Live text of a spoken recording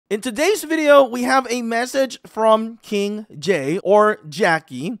In today's video, we have a message from King J or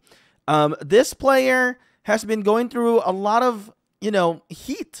Jakkie. This player has been going through a lot of,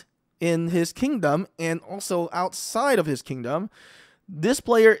 heat in his kingdom and also outside of his kingdom. This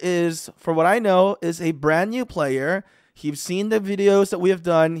player is, for what I know, is a brand new player. He's seen the videos that we have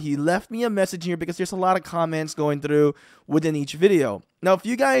done. He left me a message here because there's a lot of comments going through within each video. Now, if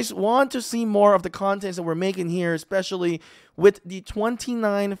you guys want to see more of the contents that we're making here, especially with the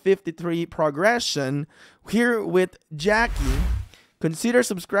 2953 progression here with Jakkie, consider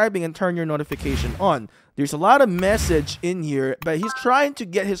subscribing and turn your notification on. There's a lot of message in here, but he's trying to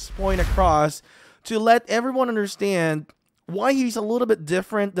get his point across to let everyone understand why he's a little bit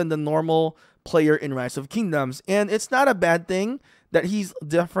different than the normal player in Rise of Kingdoms. And it's not a bad thing that he's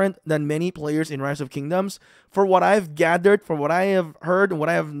different than many players in Rise of Kingdoms. For what I've gathered, for what I have heard, and what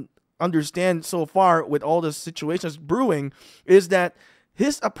I have understand so far with all the situations brewing, is that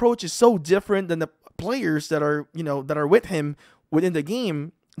his approach is so different than the players that are, that are with him within the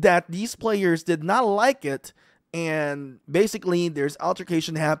game, that these players did not like it. And basically there's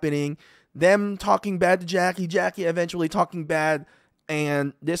altercation happening, them talking bad to Jakkie, Jakkie eventually talking bad,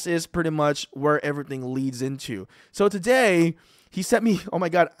 and this is pretty much where everything leads into. So today, he sent me, oh my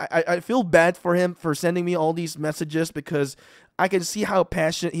god, I feel bad for him for sending me all these messages, because I can see how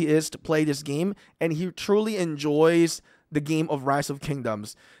passionate he is to play this game, and he truly enjoys the game of Rise of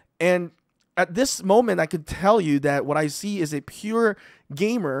Kingdoms. And at this moment, I could tell you that what I see is a pure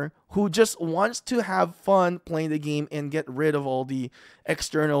gamer who just wants to have fun playing the game and get rid of all the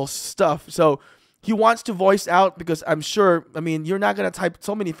external stuff. So he wants to voice out, because I'm sure, you're not going to type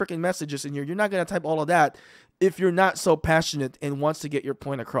so many freaking messages in here. You're not going to type all of that if you're not so passionate and wants to get your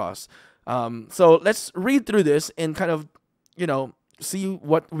point across. So let's read through this and kind of, see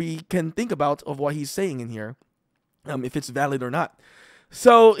what we can think about of what he's saying in here, if it's valid or not.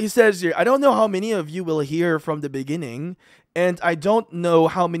 So he says here, I don't know how many of you will hear from the beginning, and I don't know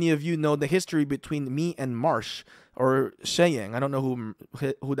how many of you know the history between me and Marsh, or Sheyang. I don't know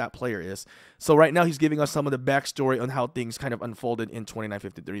who that player is. So right now he's giving us some of the backstory on how things kind of unfolded in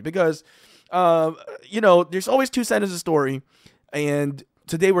 2953. Because, there's always two sides of the story. And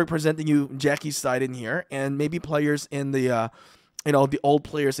today we're presenting you Jackie's side in here. And maybe players in the, the old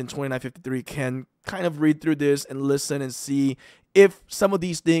players in 2953 can kind of read through this and listen and see if some of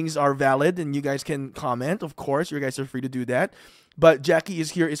these things are valid. And you guys can comment, of course. You guys are free to do that. But Jakkie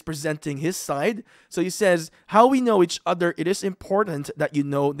is presenting his side. So he says, how we know each other, it is important that you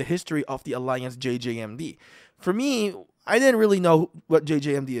know the history of the Alliance JJMD. For me, I didn't really know what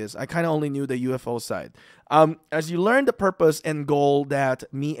JJMD is. I kind of only knew the UFO side. As you learn the purpose and goal that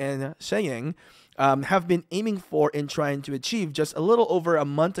me and Sheyang have been aiming for and trying to achieve just a little over a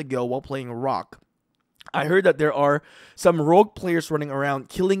month ago while playing Rock, I heard that there are some rogue players running around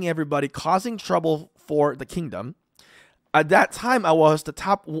killing everybody, causing trouble for the kingdom. At that time, I was the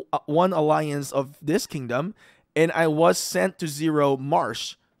top one alliance of this kingdom, and I was sent to zero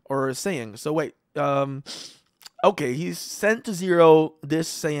Marsh, or saying. So wait, okay, he's sent to zero this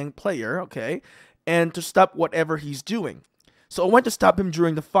saying player, okay, and to stop whatever he's doing. So I went to stop him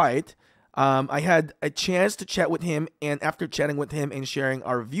during the fight. I had a chance to chat with him, and after chatting with him and sharing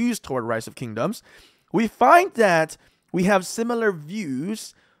our views toward Rise of Kingdoms, we find that we have similar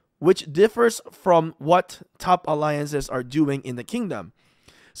views, which differs from what top alliances are doing in the kingdom.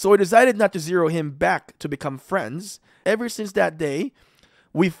 So I decided not to zero him back to become friends. Ever since that day,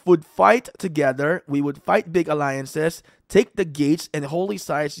 we would fight together. We would fight big alliances, take the gates and holy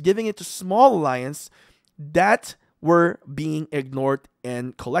sites, giving it to small alliance that were being ignored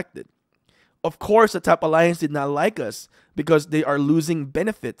and collected. Of course, the top alliance did not like us because they are losing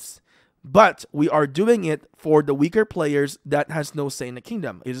benefits. But we are doing it for the weaker players that has no say in the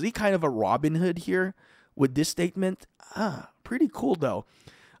kingdom. Is he kind of a Robinhood here with this statement? Pretty cool though.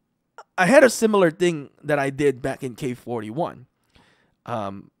 I had a similar thing that I did back in K41.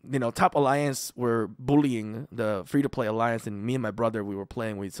 Top alliance were bullying the free-to-play alliance, and me and my brother, we were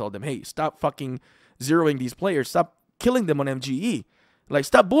playing. We told them, hey, stop fucking zeroing these players. Stop killing them on MGE. Like,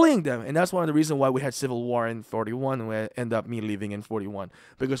 stop bullying them. And that's one of the reasons why we had civil war in 41, and we ended up me leaving in 41,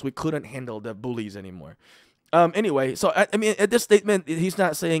 because we couldn't handle the bullies anymore. Anyway, so at this statement, he's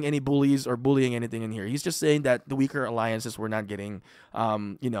not saying any bullies or bullying anything in here. He's just saying that the weaker alliances were not getting,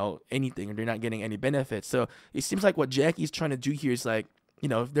 anything, or they're not getting any benefits. So it seems like what Jackie's trying to do here is like,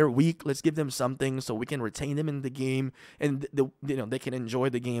 if they're weak, let's give them something so we can retain them in the game, and they can enjoy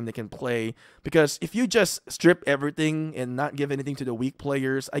the game, they can play. Because if you just strip everything and not give anything to the weak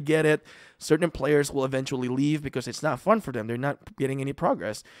players, I get it. Certain players will eventually leave because it's not fun for them. They're not getting any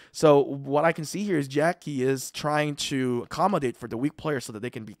progress. So what I can see here is Jakkie is trying to accommodate for the weak players so that they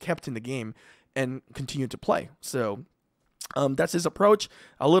can be kept in the game and continue to play. So that's his approach.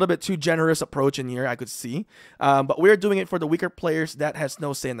 A little bit too generous approach in here, I could see. But we're doing it for the weaker players that has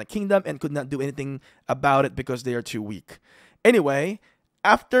no say in the kingdom and could not do anything about it because they are too weak. Anyway,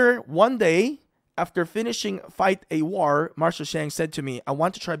 after one day, after finishing Fight a War, Marshal Shang said to me, I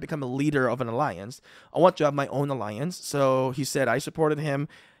want to try to become a leader of an alliance. I want to have my own alliance. So he said, I supported him.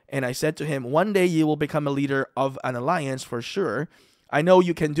 And I said to him, one day you will become a leader of an alliance for sure. I know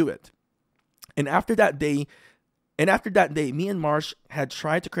you can do it. And after that day, me and Marsh had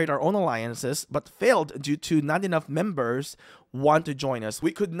tried to create our own alliances, but failed due to not enough members want to join us.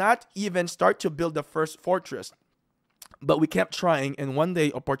 We could not even start to build the first fortress, but we kept trying, and one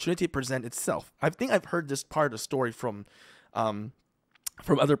day opportunity presented itself. I think I've heard this part of the story from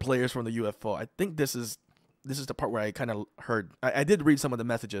other players from the UFO. I think this is the part where I kind of heard. I did read some of the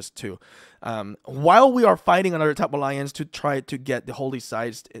messages too. While we are fighting another top alliance to try to get the holy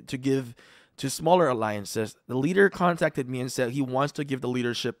sites to give to smaller alliances, the leader contacted me and said he wants to give the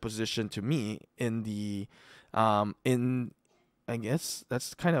leadership position to me in the I guess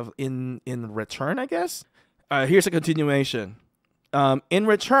that's kind of in return, I guess. Here's a continuation. In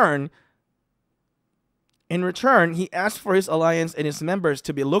return, he asked for his alliance and its members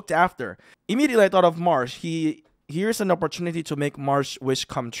to be looked after. Immediately I thought of Marsh. Here's an opportunity to make Marsh's wish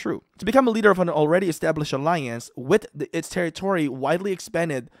come true. To become a leader of an already established alliance with its territory widely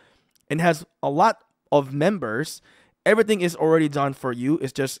expanded and has a lot of members, everything is already done for you.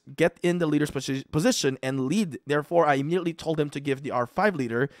 It's just get in the leader's position and lead. Therefore, I immediately told him to give the R5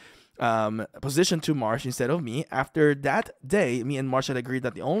 leader position to Marsh instead of me. After that day, me and Marsh had agreed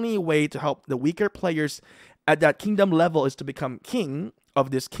that the only way to help the weaker players at that kingdom level is to become king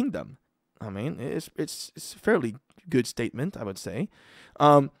of this kingdom. I mean, it's a fairly good statement, I would say.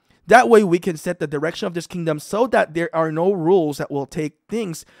 That way we can set the direction of this kingdom so that there are no rules that will take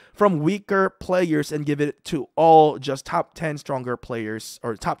things from weaker players and give it to all just top 10 stronger players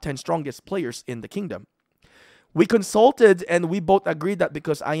or top 10 strongest players in the kingdom. We consulted and we both agreed that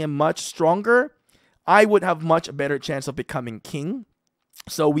because I am much stronger, I would have much better chance of becoming king.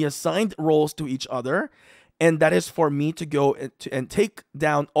 So we assigned roles to each other, and that is for me to go and take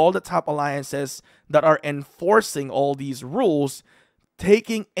down all the top alliances that are enforcing all these rules,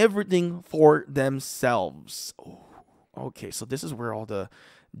 taking everything for themselves. Oh, okay, so this is where all the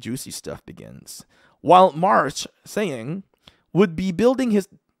juicy stuff begins. While Marsh saying would be building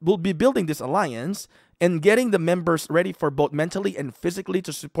this alliance and getting the members ready for both mentally and physically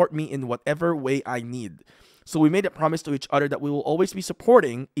to support me in whatever way I need. So we made a promise to each other that we will always be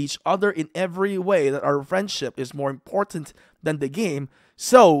supporting each other in every way, that our friendship is more important than the game,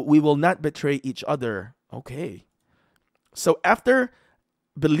 so we will not betray each other. Okay. So after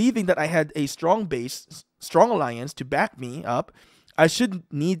believing that I had a strong base, strong alliance to back me up, I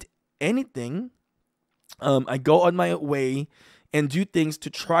shouldn't need anything. I go on my way and do things to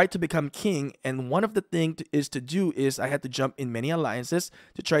try to become king, and one of the things is I had to jump in many alliances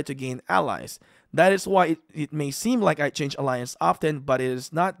to try to gain allies. That is why it may seem like I change alliance often, but it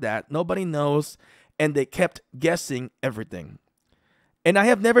is not that. Nobody knows, and they kept guessing everything. And I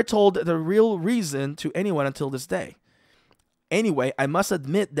have never told the real reason to anyone until this day. Anyway, I must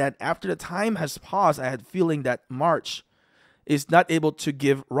admit that after the time has passed, I had feeling that March is not able to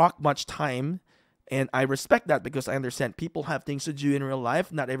give Rock much time, and I respect that because I understand people have things to do in real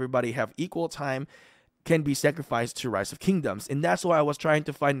life. Not everybody have equal time, can be sacrificed to Rise of Kingdoms. And that's why I was trying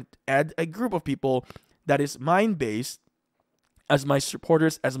to add a group of people that is mind-based as my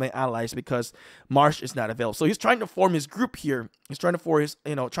supporters, as my allies, because Marsh is not available. So he's trying to form his group here. He's trying to form his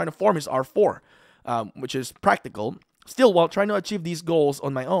R4, which is practical. Still, while trying to achieve these goals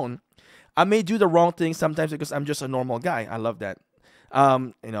on my own, I may do the wrong thing sometimes because I'm just a normal guy. I love that.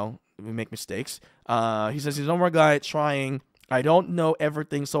 We make mistakes. He says he's a normal guy trying. I don't know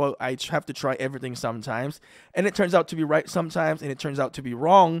everything, so I have to try everything sometimes. And it turns out to be right sometimes, and it turns out to be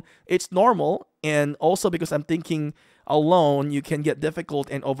wrong. It's normal. And also because I'm thinking alone, you can get difficult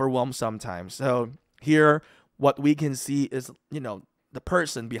and overwhelmed sometimes. So here, what we can see is, the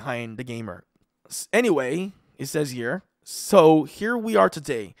person behind the gamer. Anyway, it says here, so here we are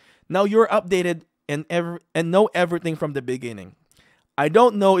today. Now you're updated and know everything from the beginning. I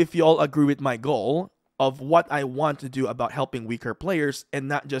don't know if you all agree with my goal of what I want to do about helping weaker players and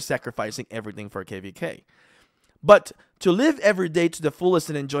not just sacrificing everything for KVK. But to live every day to the fullest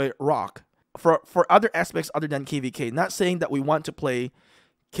and enjoy rock for other aspects other than KVK, not saying that we want to play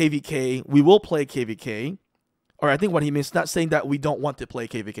KVK, we will play KVK. Or I think what he means, not saying that we don't want to play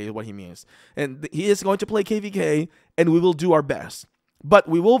KVK is what he means. And he is going to play KVK, and we will do our best. But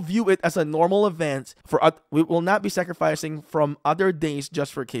we will view it as a normal event. We will not be sacrificing from other days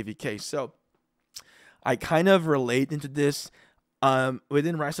just for KVK. So I kind of relate into this.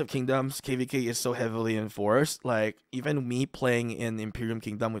 Within Rise of Kingdoms, KVK is so heavily enforced. Like, even me playing in Imperium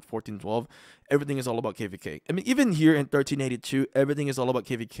Kingdom with 1412, everything is all about KVK. I mean, even here in 1382, everything is all about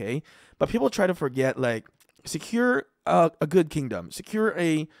KVK. But people try to forget, like, secure a good kingdom, secure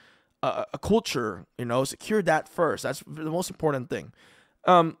a culture, secure that first. That's the most important thing.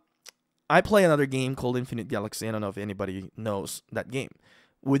 I play another game called Infinite Galaxy. I don't know if anybody knows that game.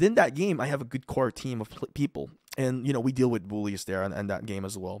 Within that game, I have a good core team of people, and we deal with bullies there and that game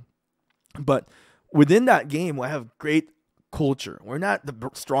as well. But within that game, I have great culture. We're not the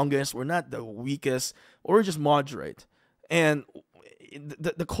strongest, we're not the weakest, we're just moderate. And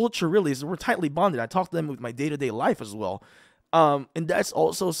the culture really is, we're tightly bonded. I talk to them with my day-to-day life as well. And that's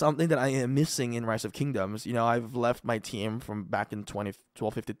also something that I am missing in Rise of Kingdoms. I've left my team from back in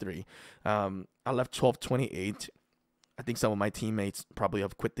 1253. I left 1228. I think some of my teammates probably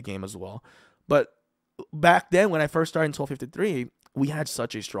have quit the game as well. But back then, when I first started in 1253, we had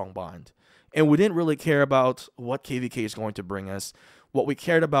such a strong bond. And we didn't really care about what KVK is going to bring us. What we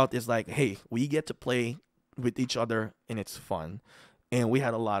cared about is like, hey, we get to play with each other and it's fun. And we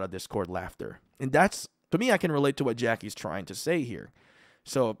had a lot of Discord laughter. And that's, to me, I can relate to what Jackie's trying to say here.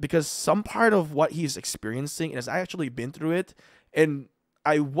 So, because some part of what he's experiencing is I actually been through it. And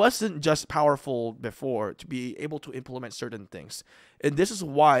I wasn't just powerful before to be able to implement certain things. And this is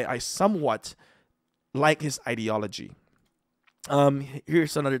why I somewhat like his ideology.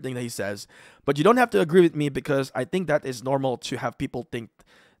 Here's another thing that he says. But you don't have to agree with me because I think that is normal to have people think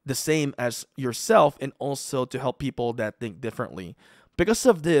the same as yourself and also to help people that think differently. Because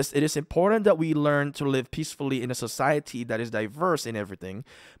of this, it is important that we learn to live peacefully in a society that is diverse in everything.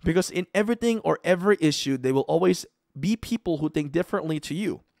 Because in everything or every issue, there will always be people who think differently to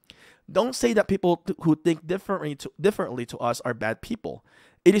you. Don't say that people who think differently to us are bad people.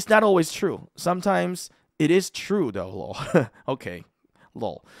 It is not always true. Sometimes it is true though, lol. Okay,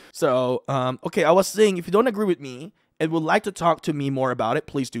 lol. So, okay, I was saying if you don't agree with me and would like to talk to me more about it,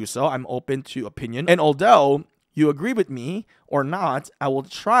 please do so. I'm open to opinion. And although you agree with me or not, I will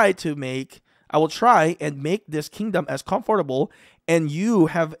try and make this kingdom as comfortable and you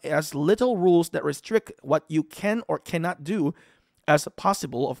have as little rules that restrict what you can or cannot do as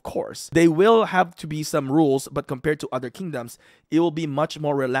possible, of course. They will have to be some rules, but compared to other kingdoms, it will be much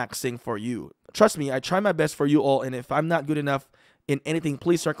more relaxing for you. Trust me, I try my best for you all, and if I'm not good enough in anything,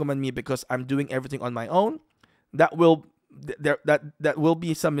 please recommend me because I'm doing everything on my own. That will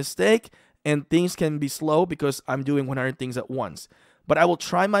be some mistake, and things can be slow because I'm doing 100 things at once. But I will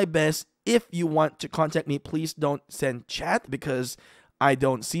try my best. If you want to contact me, please don't send chat because I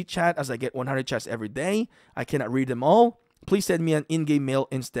don't see chat as I get 100 chats every day. I cannot read them all. Please send me an in-game mail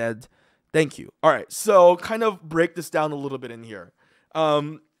instead. Thank you. All right, so kind of break this down a little bit in here.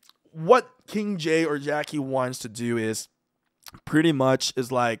 What King J or Jackie wants to do is pretty much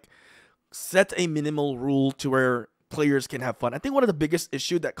is like set a minimal rule to where players can have fun. I think one of the biggest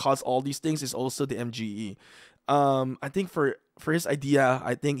issue that caused all these things is also the MGE. I think for his idea,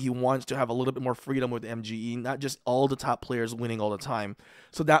 I think he wants to have a little bit more freedom with MGE, not just all the top players winning all the time.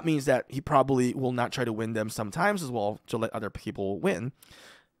 So that means that he probably will not try to win them sometimes as well to let other people win.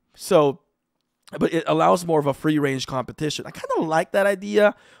 So, but it allows more of a free range competition. I kind of like that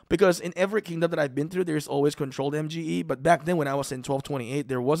idea because in every kingdom that I've been through, there's always controlled MGE. But back then when I was in 1228,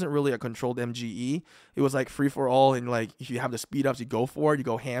 there wasn't really a controlled MGE. It was like free for all. And like, if you have the speed ups, you go for it, you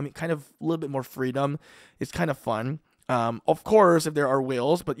go ham. Kind of a little bit more freedom. It's kind of fun. Of course, if there are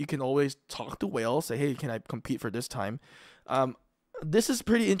whales, but you can always talk to whales, say, hey, can I compete for this time? This is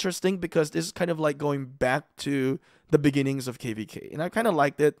pretty interesting because this is kind of like going back to the beginnings of KVK. And I kind of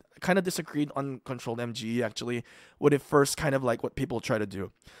liked it. I kind of disagreed on controlled MGE actually when it first kind of like what people try to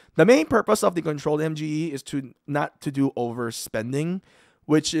do. The main purpose of the controlled MGE is to not to do overspending,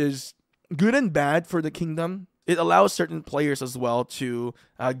 which is good and bad for the kingdom. It allows certain players as well to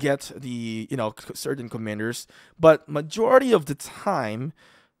get the, certain commanders. But majority of the time,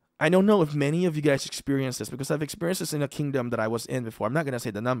 I don't know if many of you guys experience this because I've experienced this in a kingdom that I was in before. I'm not going to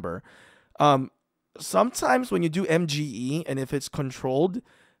say the number. Sometimes when you do MGE and if it's controlled,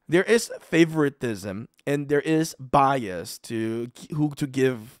 there is favoritism and there is bias to who to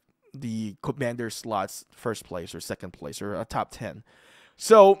give the commander slots first place or second place or a top 10.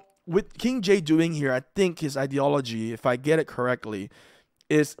 So with King J doing here, I think his ideology, if I get it correctly,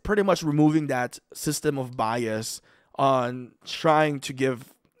 is pretty much removing that system of bias on trying to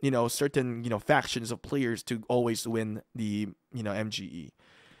give, certain, factions of players to always win the, MGE.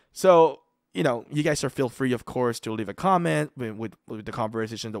 So, you guys are feel free, of course, to leave a comment with the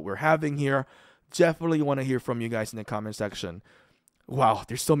conversation that we're having here. Definitely want to hear from you guys in the comment section. Wow,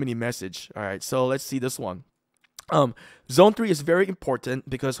 there's so many messages. All right, so let's see this one. Zone 3 is very important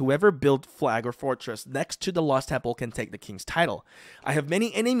because whoever built flag or fortress next to the Lost Temple can take the king's title. I have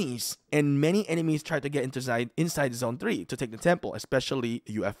many enemies, and many enemies try to get inside Zone 3 to take the temple, especially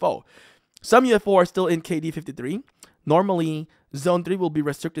UFO. Some UFO are still in KD 53. Normally, Zone 3 will be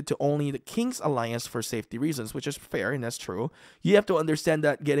restricted to only the King's Alliance for safety reasons, which is fair, and that's true. You have to understand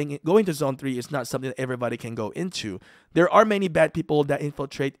that going to Zone 3 is not something that everybody can go into. There are many bad people that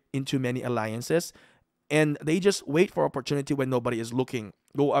infiltrate into many alliances, and they just wait for opportunity when nobody is looking,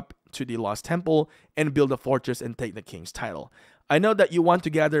 go up to the Lost Temple and build a fortress and take the king's title. I know that you want to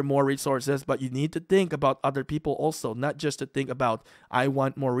gather more resources, but you need to think about other people also, not just to think about, I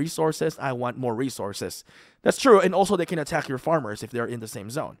want more resources, I want more resources. That's true, and also they can attack your farmers if they're in the same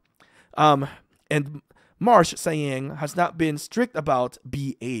zone. And Marsh saying has not been strict about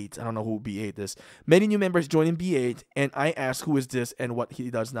B8. I don't know who B8 is. Many new members join in B8, and I ask who is this and what he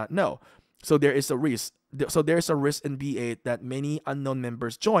does not know. So there is a risk. So there's a risk in B8 that many unknown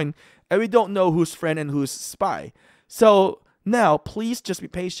members join, and we don't know who's friend and who's spy. So now, please just be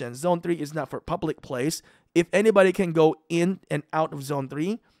patient. Zone 3 is not for public place. If anybody can go in and out of Zone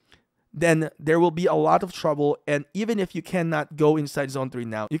 3, then there will be a lot of trouble. And even if you cannot go inside Zone 3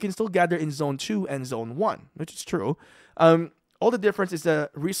 now, you can still gather in Zone 2 and Zone 1, which is true. All the difference is the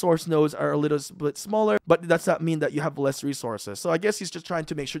resource nodes are a little bit smaller, but it does not mean that you have less resources. So I guess he's just trying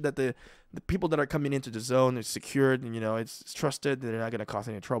to make sure that the people that are coming into the zone is secured and, it's trusted, and they're not going to cause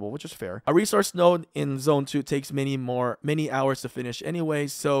any trouble, which is fair. A resource node in Zone 2 takes many hours to finish anyway,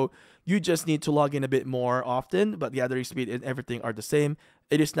 so you just need to log in a bit more often, but the gathering speed and everything are the same.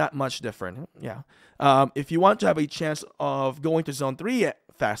 It is not much different. Yeah. If you want to have a chance of going to Zone 3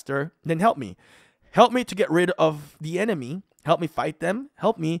 faster, then help me. Help me to get rid of the enemy. Help me fight them.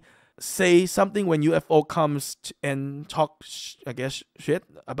 Help me say something when UFO comes and talk, shit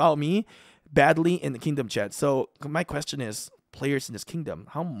about me badly in the kingdom chat. So my question is, players in this kingdom,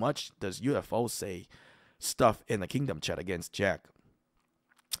 how much does UFO say stuff in the kingdom chat against Jack?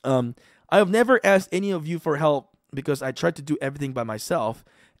 I have never asked any of you for help because I tried to do everything by myself.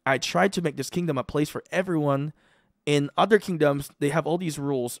 I tried to make this kingdom a place for everyone. In other kingdoms, they have all these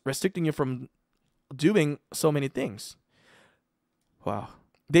rules restricting you from doing so many things. Wow.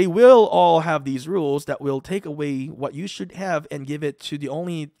 They will all have these rules that will take away what you should have and give it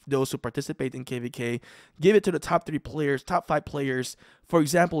to those who participate in KVK. Give it to the top 3 players, top 5 players. For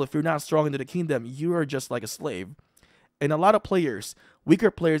example, if you're not strong into the kingdom, you are just like a slave. And a lot of players,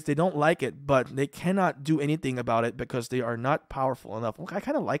 weaker players, they don't like it, but they cannot do anything about it because they are not powerful enough. Look, I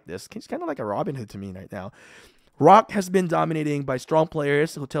kind of like this. It's kind of like a Robinhood to me right now. Rock has been dominating by strong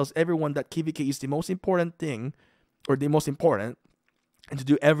players who tells everyone that KVK is the most important thing, or the most important, and to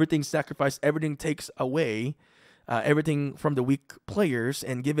do everything, sacrifice everything, takes away everything from the weak players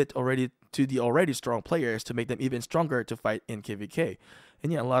and give it already to the already strong players to make them even stronger to fight in KVK.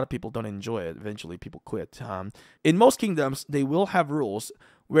 And yeah, a lot of people don't enjoy it. Eventually, people quit. In most kingdoms, they will have rules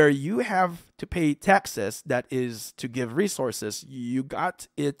where you have to pay taxes, that is to give resources. You got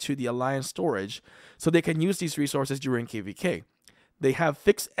it to the alliance storage, so they can use these resources during KVK. They have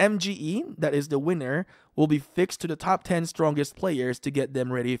fixed MGE, that is the winner, will be fixed to the top 10 strongest players to get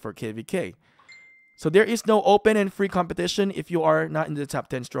them ready for KVK. So there is no open and free competition if you are not in the top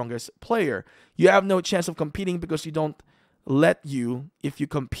 10 strongest player. You have no chance of competing because you don't let you, if you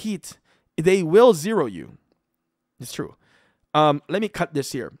compete, they will zero you. It's true. Let me cut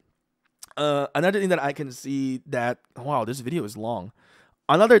this here. Another thing that I can see that, wow, this video is long.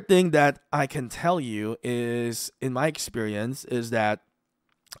 Another thing that I can tell you is, in my experience, is that,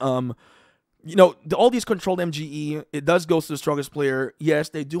 all these controlled MGE, it does go to the strongest player. Yes,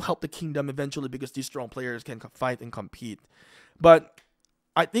 they do help the kingdom eventually because these strong players can fight and compete. But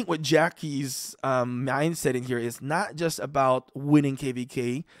I think what Jackie's mindset in here is not just about winning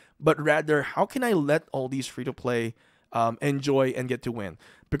KVK, but rather, how can I let all these free-to-play enjoy and get to win?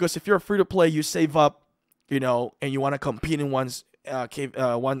 Because if you're free-to-play, you save up, and you want to compete in one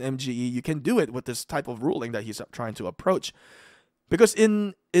MGE, you can do it with this type of ruling that he's trying to approach. Because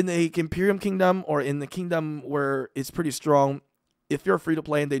in a Imperium kingdom, or in the kingdom where it's pretty strong, if you're free to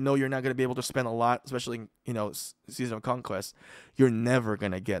play and they know you're not going to be able to spend a lot, especially Season of Conquest, you're never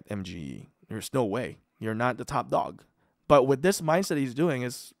going to get MGE. There's no way. You're not the top dog. But with this mindset he's doing,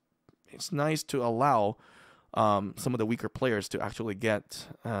 is it's nice to allow some of the weaker players to actually get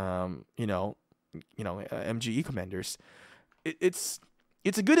MGE commanders. It's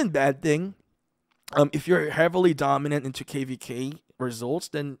a good and bad thing. If you're heavily dominant into KVK results,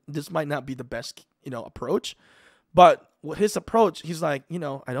 then this might not be the best approach. But with his approach, he's like,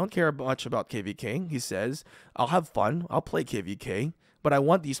 I don't care much about KVK. He says, I'll have fun. I'll play KVK. But I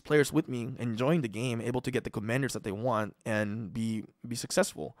want these players with me enjoying the game, able to get the commanders that they want and be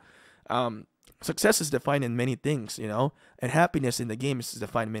successful. Success is defined in many things, and happiness in the game is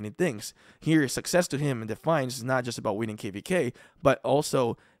defined in many things. Here, success to him and defines is not just about winning KVK, but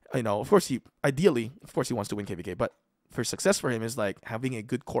also, of course, he wants to win KVK, but for success for him is like having a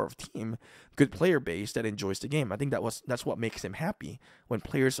good core of team, good player base that enjoys the game. I think that's what makes him happy when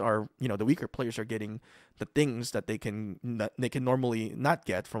players are, the weaker players are getting the things that they can normally not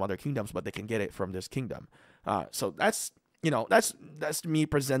get from other kingdoms, but they can get it from this kingdom. So that's me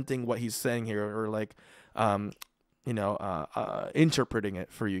presenting what he's saying here, or like, interpreting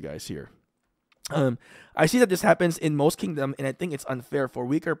it for you guys here. I see that this happens in most kingdoms, and I think it's unfair for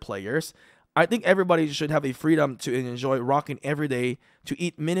weaker players. I think everybody should have a freedom to enjoy rocking every day, to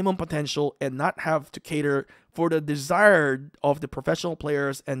eat minimum potential, and not have to cater for the desire of the professional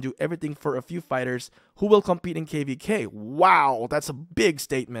players and do everything for a few fighters who will compete in KVK. Wow, that's a big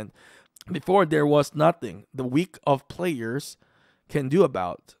statement. Before, there was nothing the weak players can do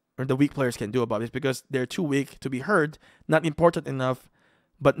about it because they're too weak to be heard, not important enough.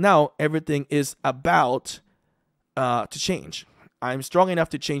 But now everything is about to change. I'm strong enough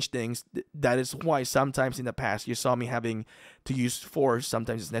to change things. That is why sometimes in the past you saw me having to use force.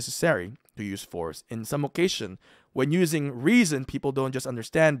 Sometimes it's necessary to use force. In some occasion, when using reason, people don't just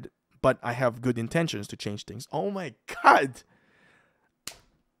understand, but I have good intentions to change things. Oh my God.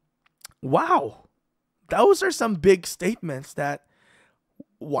 Wow. Those are some big statements that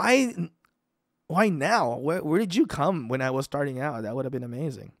why now? Where did you come when I was starting out? That would have been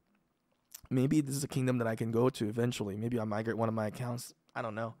amazing. Maybe this is a kingdom that I can go to eventually. Maybe I'll migrate one of my accounts. I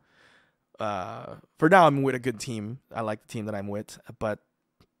don't know. For now, I'm with a good team. I like the team that I'm with. But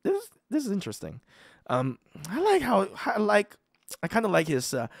this is interesting. I kind of like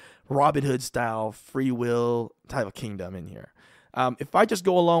his Robinhood style free will type of kingdom in here. If I just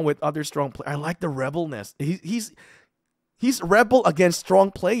go along with other strong players, I like the rebelness. He's rebel against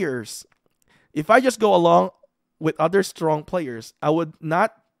strong players. If I just go along with other strong players, I would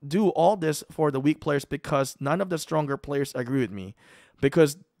not do all this for the weak players because none of the stronger players agree with me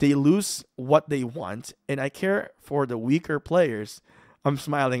because they lose what they want, and I care for the weaker players. I'm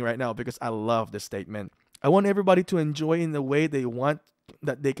smiling right now because I love this statement. I want everybody to enjoy in the way they want,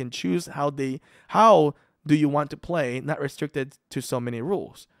 that they can choose how do you want to play, not restricted to so many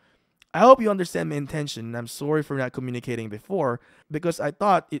rules. I hope you understand my intention, and I'm sorry for not communicating before because I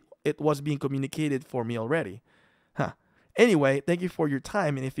thought it was being communicated for me already. Anyway, thank you for your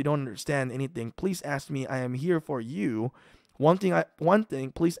time, and if you don't understand anything, please ask me. I am here for you. One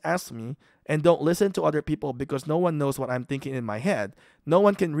thing, please ask me, and don't listen to other people because no one knows what I'm thinking in my head. No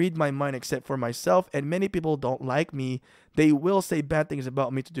one can read my mind except for myself, and many people don't like me. They will say bad things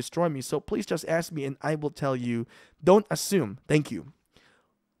about me to destroy me, so please just ask me and I will tell you. Don't assume. Thank you.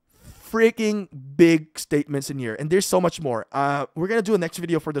 Freaking big statements in here, and there's so much more. We're gonna do a next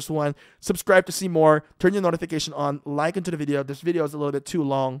video for this one. Subscribe to see more, turn your notification on, like into the video. This video is a little bit too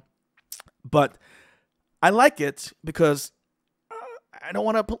long, but I like it because I don't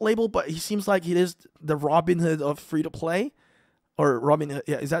want to put label, but he seems like he is the Robinhood of free to play, or Robinhood.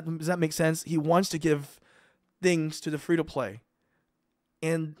 Yeah, does that make sense? He wants to give things to the free to play,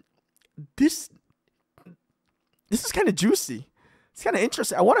 and this is kind of juicy. It's kind of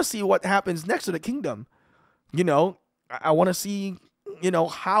interesting. I want to see what happens next to the kingdom. I want to see,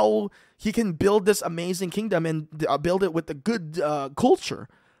 how he can build this amazing kingdom and build it with a good culture.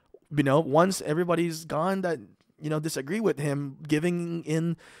 Once everybody's gone that, disagree with him, giving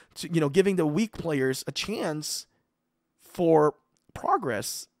the weak players a chance for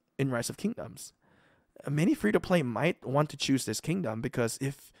progress in Rise of Kingdoms. Many free-to-play might want to choose this kingdom because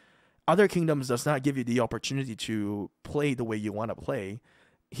if other kingdoms does not give you the opportunity to play the way you want to play,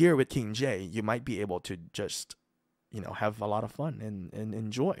 here with King J, you might be able to just, have a lot of fun and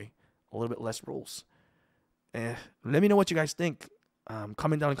enjoy a little bit less rules. Let me know what you guys think.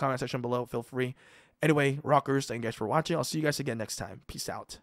 Comment down in the comment section below. Feel free. Anyway, rockers, thank you guys for watching. I'll see you guys again next time. Peace out.